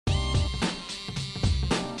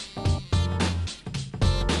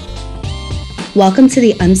Welcome to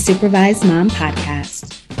the Unsupervised Mom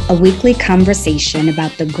Podcast, a weekly conversation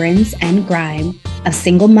about the grins and grime of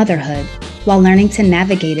single motherhood while learning to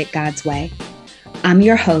navigate it God's way. I'm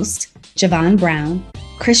your host, Javon Brown,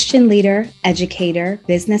 Christian leader, educator,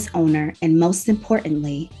 business owner, and most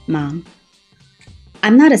importantly, mom.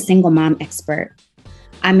 I'm not a single mom expert.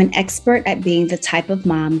 I'm an expert at being the type of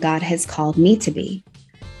mom God has called me to be.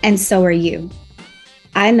 And so are you.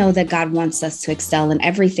 I know that God wants us to excel in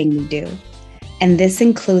everything we do. And this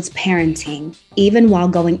includes parenting, even while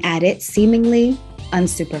going at it seemingly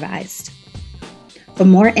unsupervised. For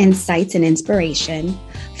more insights and inspiration,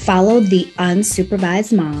 follow the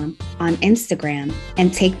Unsupervised Mom on Instagram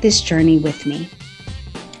and take this journey with me.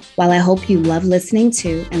 While I hope you love listening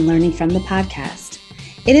to and learning from the podcast,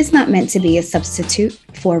 it is not meant to be a substitute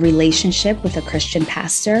for a relationship with a Christian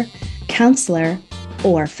pastor, counselor,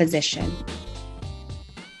 or physician.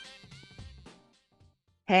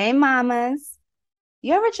 Hey, mamas.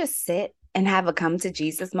 You ever just sit and have a come to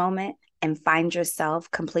Jesus moment and find yourself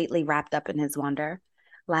completely wrapped up in his wonder?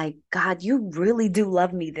 Like, God, you really do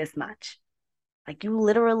love me this much. Like, you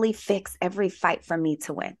literally fix every fight for me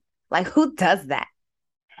to win. Like, who does that?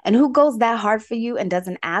 And who goes that hard for you and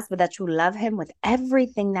doesn't ask, but that you love him with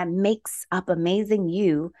everything that makes up amazing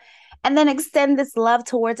you, and then extend this love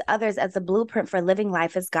towards others as a blueprint for living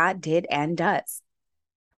life as God did and does?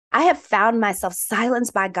 I have found myself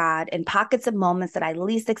silenced by God in pockets of moments that I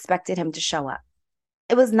least expected him to show up.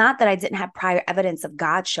 It was not that I didn't have prior evidence of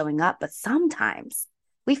God showing up, but sometimes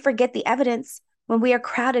we forget the evidence when we are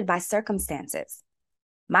crowded by circumstances.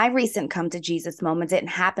 My recent come to Jesus moment didn't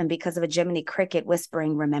happen because of a Jiminy Cricket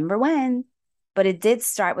whispering, "Remember when?" But it did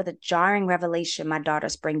start with a jarring revelation my daughter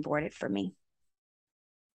springboarded for me.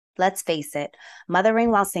 Let's face it,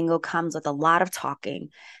 mothering while single comes with a lot of talking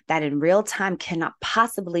that in real time cannot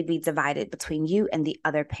possibly be divided between you and the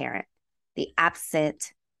other parent, the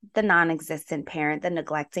absent, the non-existent parent, the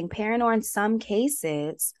neglecting parent, or in some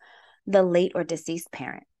cases, the late or deceased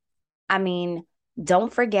parent. I mean,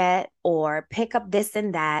 don't forget or pick up this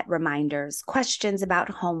and that reminders, questions about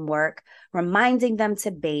homework, reminding them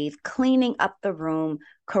to bathe, cleaning up the room,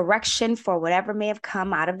 correction for whatever may have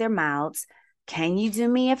come out of their mouths. Can you do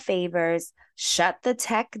me a favors? Shut the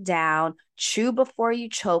tech down, chew before you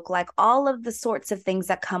choke, like all of the sorts of things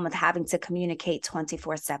that come with having to communicate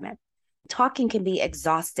 24/7. Talking can be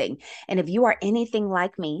exhausting. And if you are anything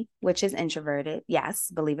like me, which is introverted, yes,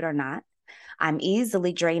 believe it or not, I'm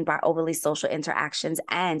easily drained by overly social interactions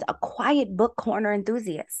and a quiet book corner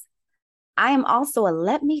enthusiast. I am also a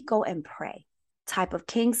let me go and pray type of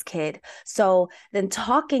king's kid. So then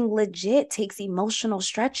talking legit takes emotional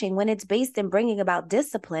stretching when it's based in bringing about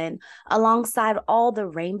discipline alongside all the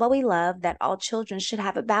rainbowy love that all children should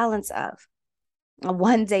have a balance of.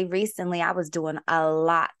 One day recently, I was doing a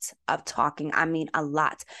lot of talking. I mean, a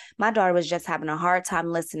lot. My daughter was just having a hard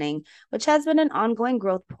time listening, which has been an ongoing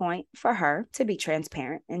growth point for her, to be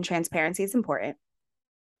transparent, and transparency is important.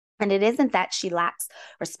 And it isn't that she lacks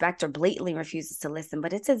respect or blatantly refuses to listen,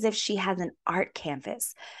 but it's as if she has an art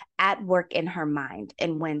canvas at work in her mind.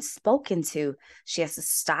 And when spoken to, she has to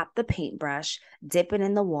stop the paintbrush, dip it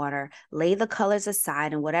in the water, lay the colors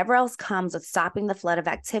aside, and whatever else comes with stopping the flood of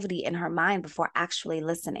activity in her mind before actually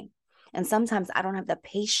listening. And sometimes I don't have the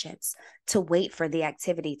patience to wait for the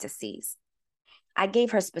activity to cease. I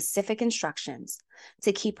gave her specific instructions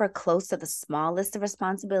to keep her close to the small list of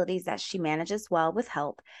responsibilities that she manages well with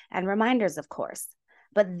help and reminders, of course.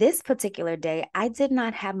 But this particular day, I did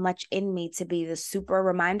not have much in me to be the super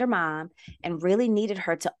reminder mom and really needed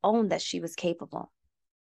her to own that she was capable.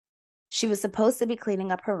 She was supposed to be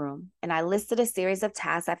cleaning up her room, and I listed a series of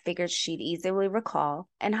tasks I figured she'd easily recall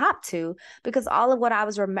and hop to because all of what I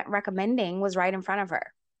was recommending was right in front of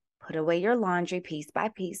her. Put away your laundry piece by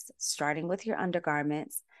piece, starting with your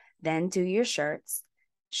undergarments, then do your shirts,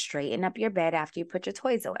 straighten up your bed after you put your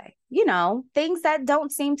toys away. You know, things that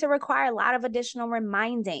don't seem to require a lot of additional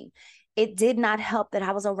reminding. It did not help that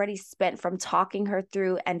I was already spent from talking her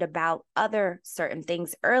through and about other certain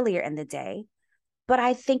things earlier in the day. But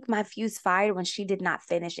I think my fuse fired when she did not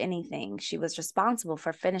finish anything she was responsible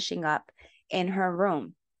for finishing up in her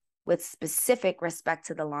room, with specific respect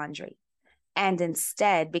to the laundry, and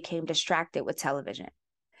instead became distracted with television.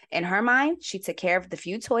 In her mind, she took care of the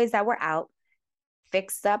few toys that were out,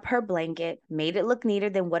 fixed up her blanket, made it look neater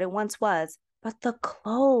than what it once was, but the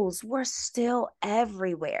clothes were still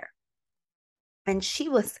everywhere. And she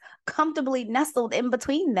was comfortably nestled in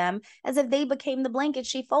between them as if they became the blanket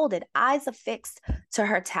she folded, eyes affixed to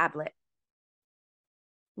her tablet.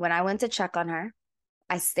 When I went to check on her,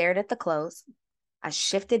 I stared at the clothes, I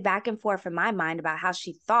shifted back and forth in my mind about how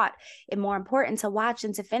she thought it more important to watch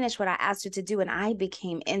than to finish what I asked her to do, and I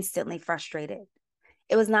became instantly frustrated.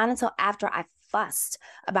 It was not until after I fussed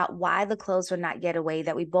about why the clothes were not yet away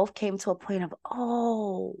that we both came to a point of,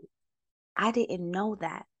 oh, I didn't know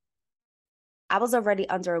that. I was already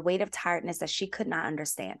under a weight of tiredness that she could not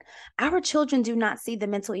understand. Our children do not see the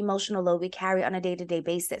mental, emotional load we carry on a day-to-day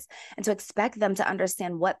basis, and to expect them to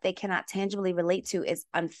understand what they cannot tangibly relate to is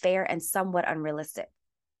unfair and somewhat unrealistic.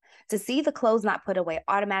 To see the clothes not put away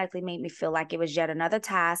automatically made me feel like it was yet another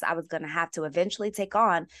task I was going to have to eventually take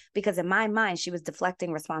on, because in my mind, she was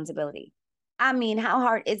deflecting responsibility. I mean, how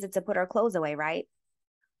hard is it to put her clothes away, right?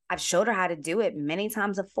 I've showed her how to do it many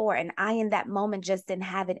times before, and I, in that moment, just didn't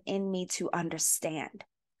have it in me to understand.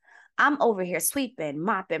 I'm over here sweeping,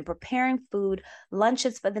 mopping, preparing food,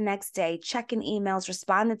 lunches for the next day, checking emails,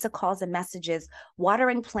 responding to calls and messages,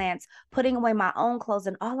 watering plants, putting away my own clothes,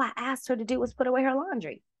 and all I asked her to do was put away her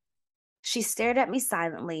laundry. She stared at me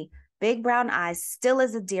silently, big brown eyes, still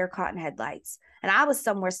as a deer caught in headlights, and I was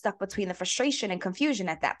somewhere stuck between the frustration and confusion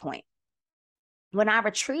at that point. When I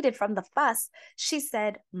retreated from the fuss, she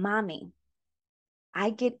said, "Mommy, I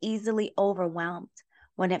get easily overwhelmed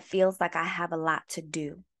when it feels like I have a lot to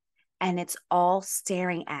do and it's all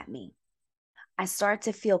staring at me. I start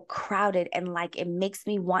to feel crowded and like it makes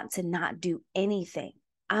me want to not do anything.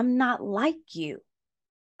 I'm not like you.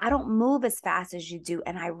 I don't move as fast as you do,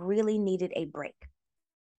 and I really needed a break."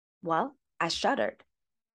 Well, I shuddered.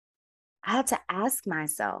 I had to ask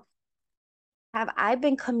myself, have I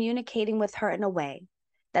been communicating with her in a way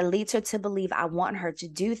that leads her to believe I want her to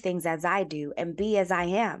do things as I do and be as I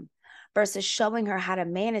am, versus showing her how to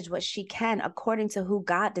manage what she can according to who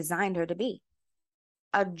God designed her to be?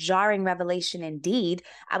 A jarring revelation indeed.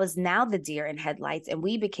 I was now the deer in headlights, and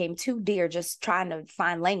we became two deer just trying to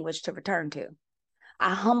find language to return to.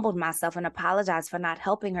 I humbled myself and apologized for not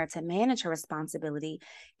helping her to manage her responsibility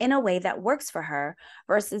in a way that works for her,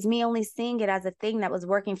 versus me only seeing it as a thing that was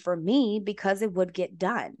working for me because it would get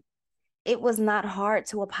done. It was not hard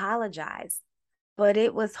to apologize, but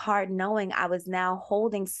it was hard knowing I was now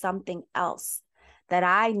holding something else that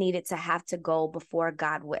I needed to have to go before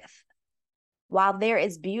God with. While there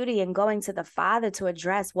is beauty in going to the Father to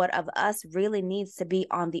address what of us really needs to be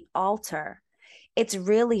on the altar, it's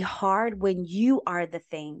really hard when you are the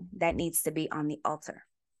thing that needs to be on the altar.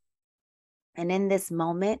 And in this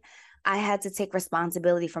moment, I had to take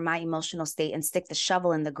responsibility for my emotional state and stick the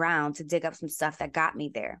shovel in the ground to dig up some stuff that got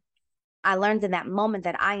me there. I learned in that moment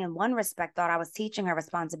that I, in one respect, thought I was teaching her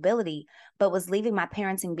responsibility, but was leaving my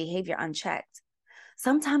parenting behavior unchecked.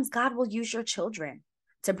 Sometimes God will use your children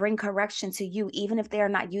to bring correction to you, even if they are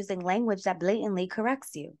not using language that blatantly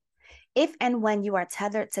corrects you. If and when you are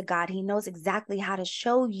tethered to God, He knows exactly how to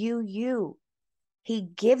show you you. He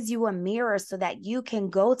gives you a mirror so that you can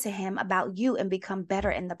go to Him about you and become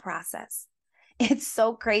better in the process. It's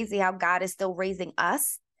so crazy how God is still raising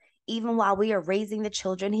us, even while we are raising the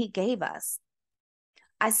children He gave us.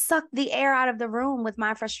 I sucked the air out of the room with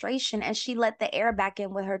my frustration, and she let the air back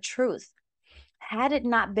in with her truth. Had it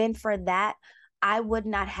not been for that, I would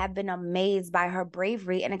not have been amazed by her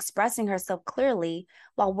bravery in expressing herself clearly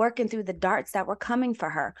while working through the darts that were coming for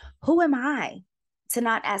her. Who am I to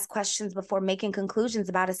not ask questions before making conclusions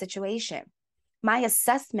about a situation? My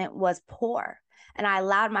assessment was poor, and I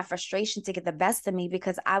allowed my frustration to get the best of me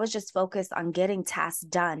because I was just focused on getting tasks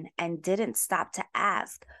done and didn't stop to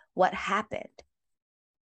ask what happened.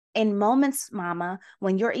 In moments, Mama,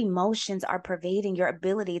 when your emotions are pervading your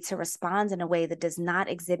ability to respond in a way that does not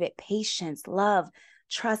exhibit patience, love,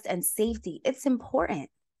 trust, and safety, it's important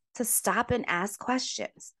to stop and ask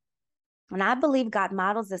questions. And I believe God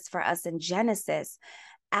models this for us in Genesis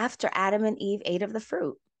after Adam and Eve ate of the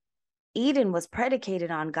fruit. Eden was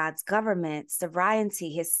predicated on God's government,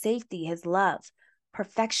 sovereignty, His safety, His love,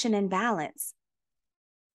 perfection and balance,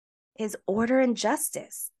 His order and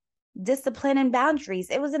justice, discipline and boundaries.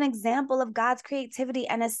 It was an example of God's creativity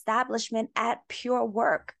and establishment at pure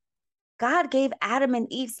work. God gave Adam and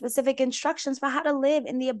Eve specific instructions for how to live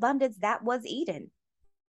in the abundance that was Eden.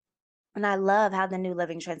 And I love how the New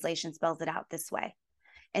Living Translation spells it out this way.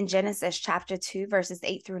 In Genesis chapter 2, verses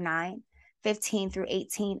 8 through 9, 15 through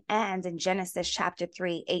 18, and in Genesis chapter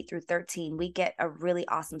 3, 8 through 13, we get a really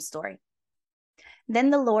awesome story.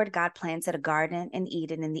 Then the Lord God planted a garden in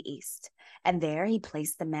Eden in the east, and there He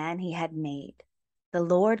placed the man He had made. The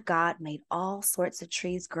Lord God made all sorts of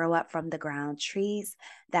trees grow up from the ground, trees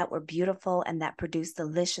that were beautiful and that produced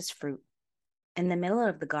delicious fruit. In the middle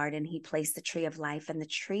of the garden, He placed the tree of life and the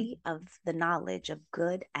tree of the knowledge of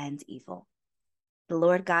good and evil. The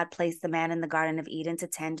Lord God placed the man in the Garden of Eden to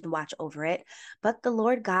tend and watch over it, but the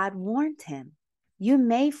Lord God warned him, You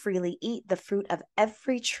may freely eat the fruit of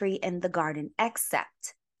every tree in the garden,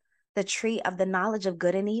 except the tree of the knowledge of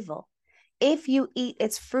good and evil. If you eat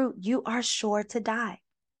its fruit, you are sure to die."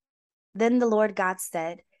 Then the Lord God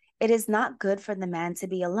said, "It is not good for the man to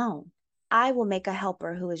be alone. I will make a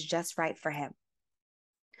helper who is just right for him."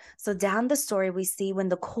 So down the story, we see when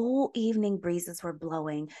the cool evening breezes were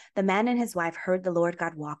blowing, the man and his wife heard the Lord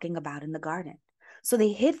God walking about in the garden. So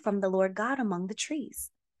they hid from the Lord God among the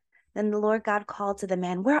trees. Then the Lord God called to the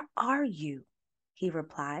man, "Where are you?" He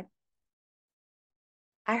replied,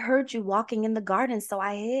 "I heard you walking in the garden, so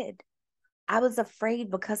I hid. I was afraid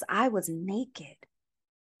because I was naked."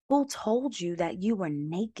 "Who told you that you were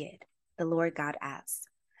naked?" the Lord God asked.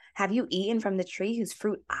 "Have you eaten from the tree whose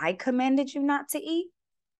fruit I commanded you not to eat?"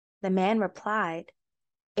 The man replied,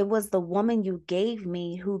 "It was the woman you gave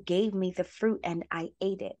me who gave me the fruit, and I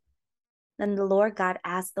ate it." Then the Lord God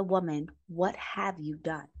asked the woman, "What have you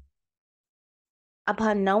done?"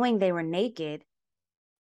 Upon knowing they were naked,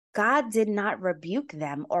 God did not rebuke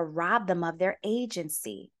them or rob them of their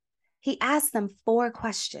agency. He asked them 4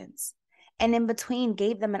 questions, and in between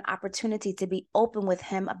gave them an opportunity to be open with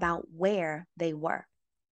him about where they were.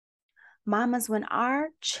 Mamas, when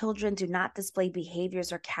our children do not display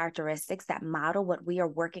behaviors or characteristics that model what we are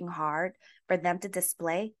working hard for them to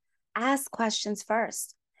display, ask questions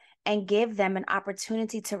first and give them an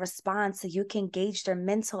opportunity to respond so you can gauge their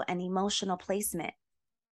mental and emotional placement.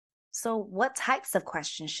 So what types of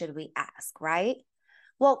questions should we ask, right?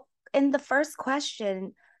 Well, in the first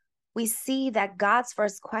question, we see that God's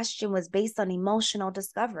first question was based on emotional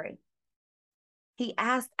discovery. He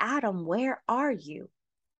asked Adam, "Where are you?"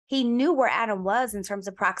 He knew where Adam was in terms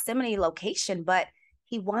of proximity, location, but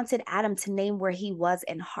he wanted Adam to name where he was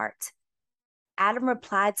in heart. Adam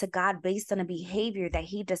replied to God based on a behavior that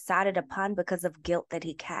he decided upon because of guilt that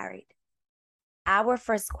he carried. Our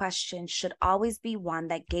first question should always be one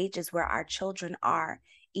that gauges where our children are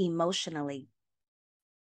emotionally.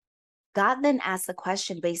 God then asks a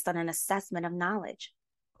question based on an assessment of knowledge.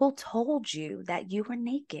 Who told you that you were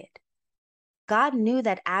naked? God knew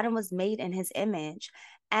that Adam was made in his image,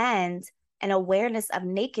 and an awareness of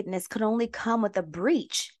nakedness could only come with a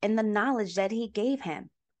breach in the knowledge that he gave him.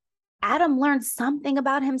 Adam learned something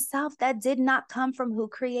about himself that did not come from who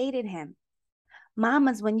created him.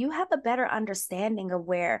 Mamas, when you have a better understanding of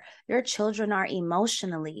where your children are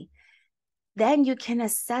emotionally, then you can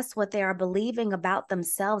assess what they are believing about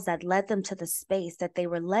themselves that led them to the space that they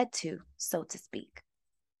were led to, so to speak.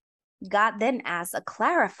 God then asks a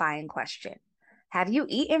clarifying question. Have you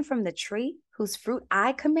eaten from the tree whose fruit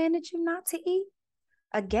I commanded you not to eat?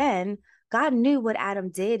 Again, God knew what Adam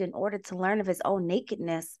did in order to learn of his own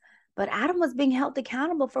nakedness, but Adam was being held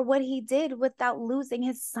accountable for what he did without losing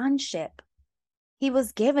his sonship. He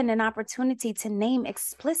was given an opportunity to name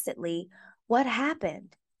explicitly what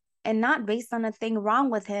happened, and not based on a thing wrong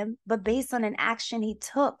with him, but based on an action he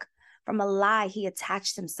took from a lie he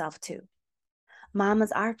attached himself to.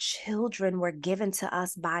 Mamas, our children were given to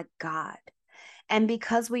us by God. And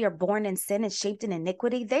because we are born in sin and shaped in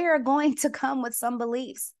iniquity, they are going to come with some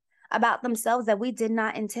beliefs about themselves that we did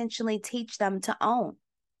not intentionally teach them to own.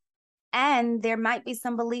 And there might be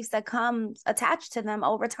some beliefs that come attached to them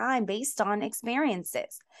over time based on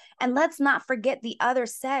experiences. And let's not forget the other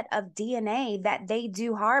set of DNA that they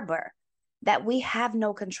do harbor that we have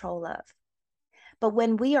no control of. But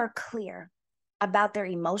when we are clear about their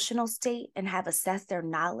emotional state and have assessed their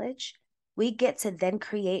knowledge, we get to then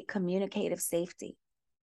create communicative safety.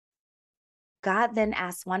 God then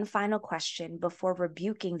asks one final question before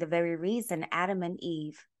rebuking the very reason Adam and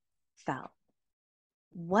Eve fell.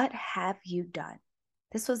 What have you done?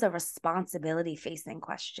 This was a responsibility-facing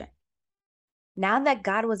question. Now that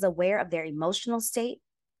God was aware of their emotional state,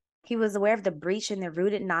 he was aware of the breach in their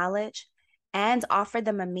rooted knowledge and offered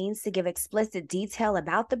them a means to give explicit detail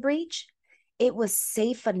about the breach, it was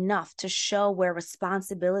safe enough to show where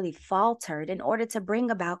responsibility faltered in order to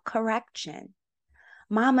bring about correction.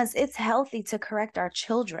 Mamas, it's healthy to correct our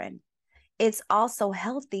children. It's also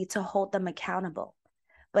healthy to hold them accountable,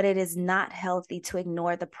 but it is not healthy to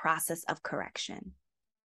ignore the process of correction.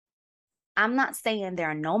 I'm not saying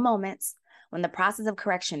there are no moments when the process of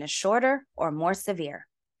correction is shorter or more severe.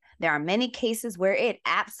 There are many cases where it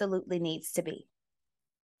absolutely needs to be.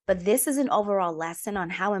 But this is an overall lesson on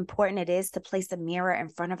how important it is to place a mirror in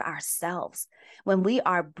front of ourselves when we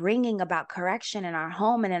are bringing about correction in our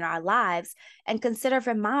home and in our lives, and consider if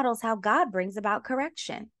it models how God brings about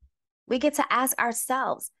correction. We get to ask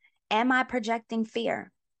ourselves, am I projecting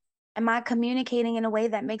fear? Am I communicating in a way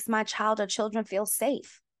that makes my child or children feel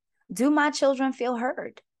safe? Do my children feel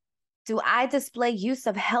heard? Do I display use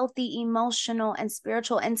of healthy emotional and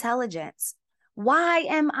spiritual intelligence? Why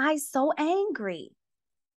am I so angry?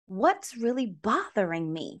 What's really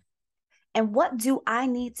bothering me? And what do I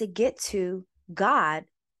need to get to God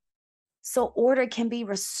so order can be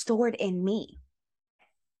restored in me?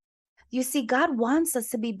 You see, God wants us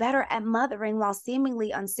to be better at mothering while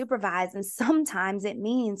seemingly unsupervised. And sometimes it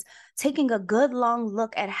means taking a good long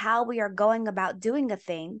look at how we are going about doing a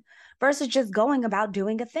thing versus just going about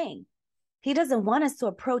doing a thing. He doesn't want us to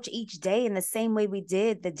approach each day in the same way we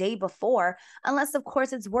did the day before, unless, of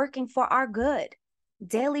course, it's working for our good.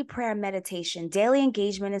 Daily prayer and meditation, daily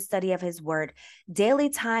engagement and study of his word, daily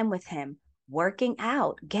time with him, working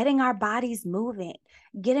out, getting our bodies moving,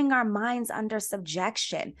 getting our minds under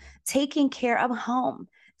subjection, taking care of home,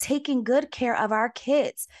 taking good care of our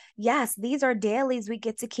kids. Yes, these are dailies we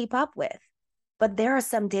get to keep up with. But there are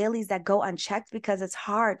some dailies that go unchecked because it's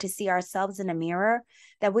hard to see ourselves in a mirror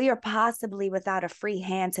that we are possibly without a free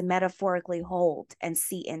hand to metaphorically hold and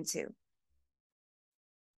see into.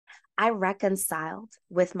 I reconciled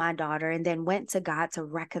with my daughter and then went to God to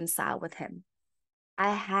reconcile with him.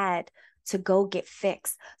 I had to go get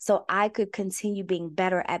fixed so I could continue being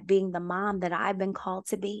better at being the mom that I've been called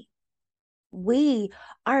to be. We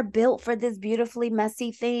are built for this beautifully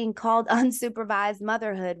messy thing called unsupervised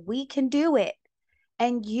motherhood. We can do it.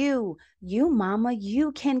 And you mama,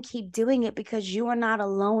 you can keep doing it because you are not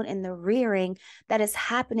alone in the rearing that is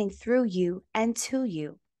happening through you and to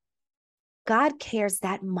you. God cares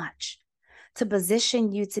that much to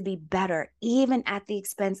position you to be better, even at the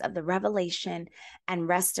expense of the revelation and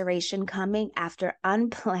restoration coming after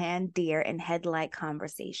unplanned deer in headlight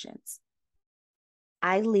conversations.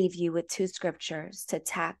 I leave you with 2 scriptures to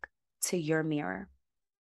tack to your mirror.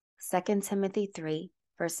 2 Timothy 3,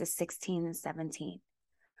 verses 16 and 17.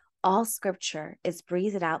 All scripture is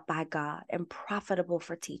breathed out by God and profitable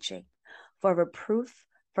for teaching, for reproof,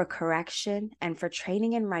 for correction, and for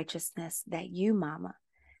training in righteousness, that you, mama,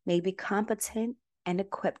 may be competent and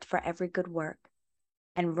equipped for every good work.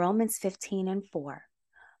 And Romans 15 and 4.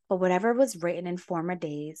 But whatever was written in former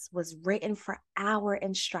days was written for our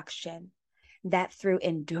instruction, that through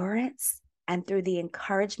endurance and through the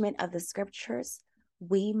encouragement of the scriptures,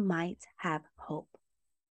 we might have hope.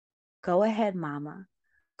 Go ahead, mama.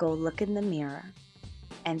 Go look in the mirror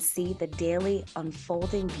and see the daily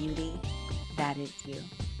unfolding beauty that is you.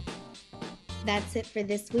 That's it for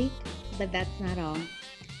this week, but that's not all.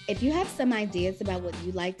 If you have some ideas about what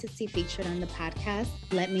you'd like to see featured on the podcast,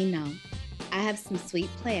 let me know. I have some sweet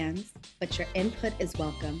plans, but your input is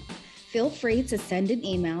welcome. Feel free to send an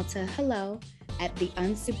email to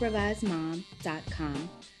hello@theunsupervisedmom.com.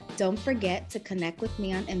 Don't forget to connect with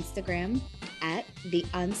me on Instagram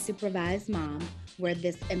 @theunsupervisedmom, where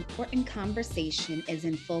this important conversation is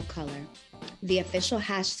in full color. The official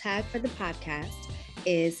hashtag for the podcast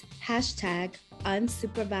is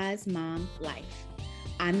 #unsupervisedmomlife.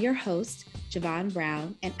 I'm your host, Javon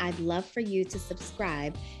Brown, and I'd love for you to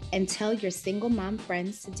subscribe and tell your single mom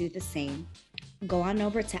friends to do the same. Go on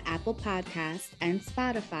over to Apple Podcasts and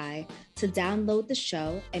Spotify to download the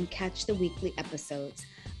show and catch the weekly episodes.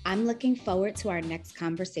 I'm looking forward to our next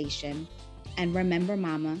conversation. And remember,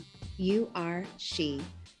 mama, you are she,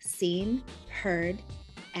 seen, heard,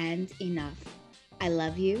 and enough. I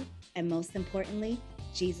love you, and most importantly,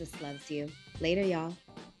 Jesus loves you. Later, y'all.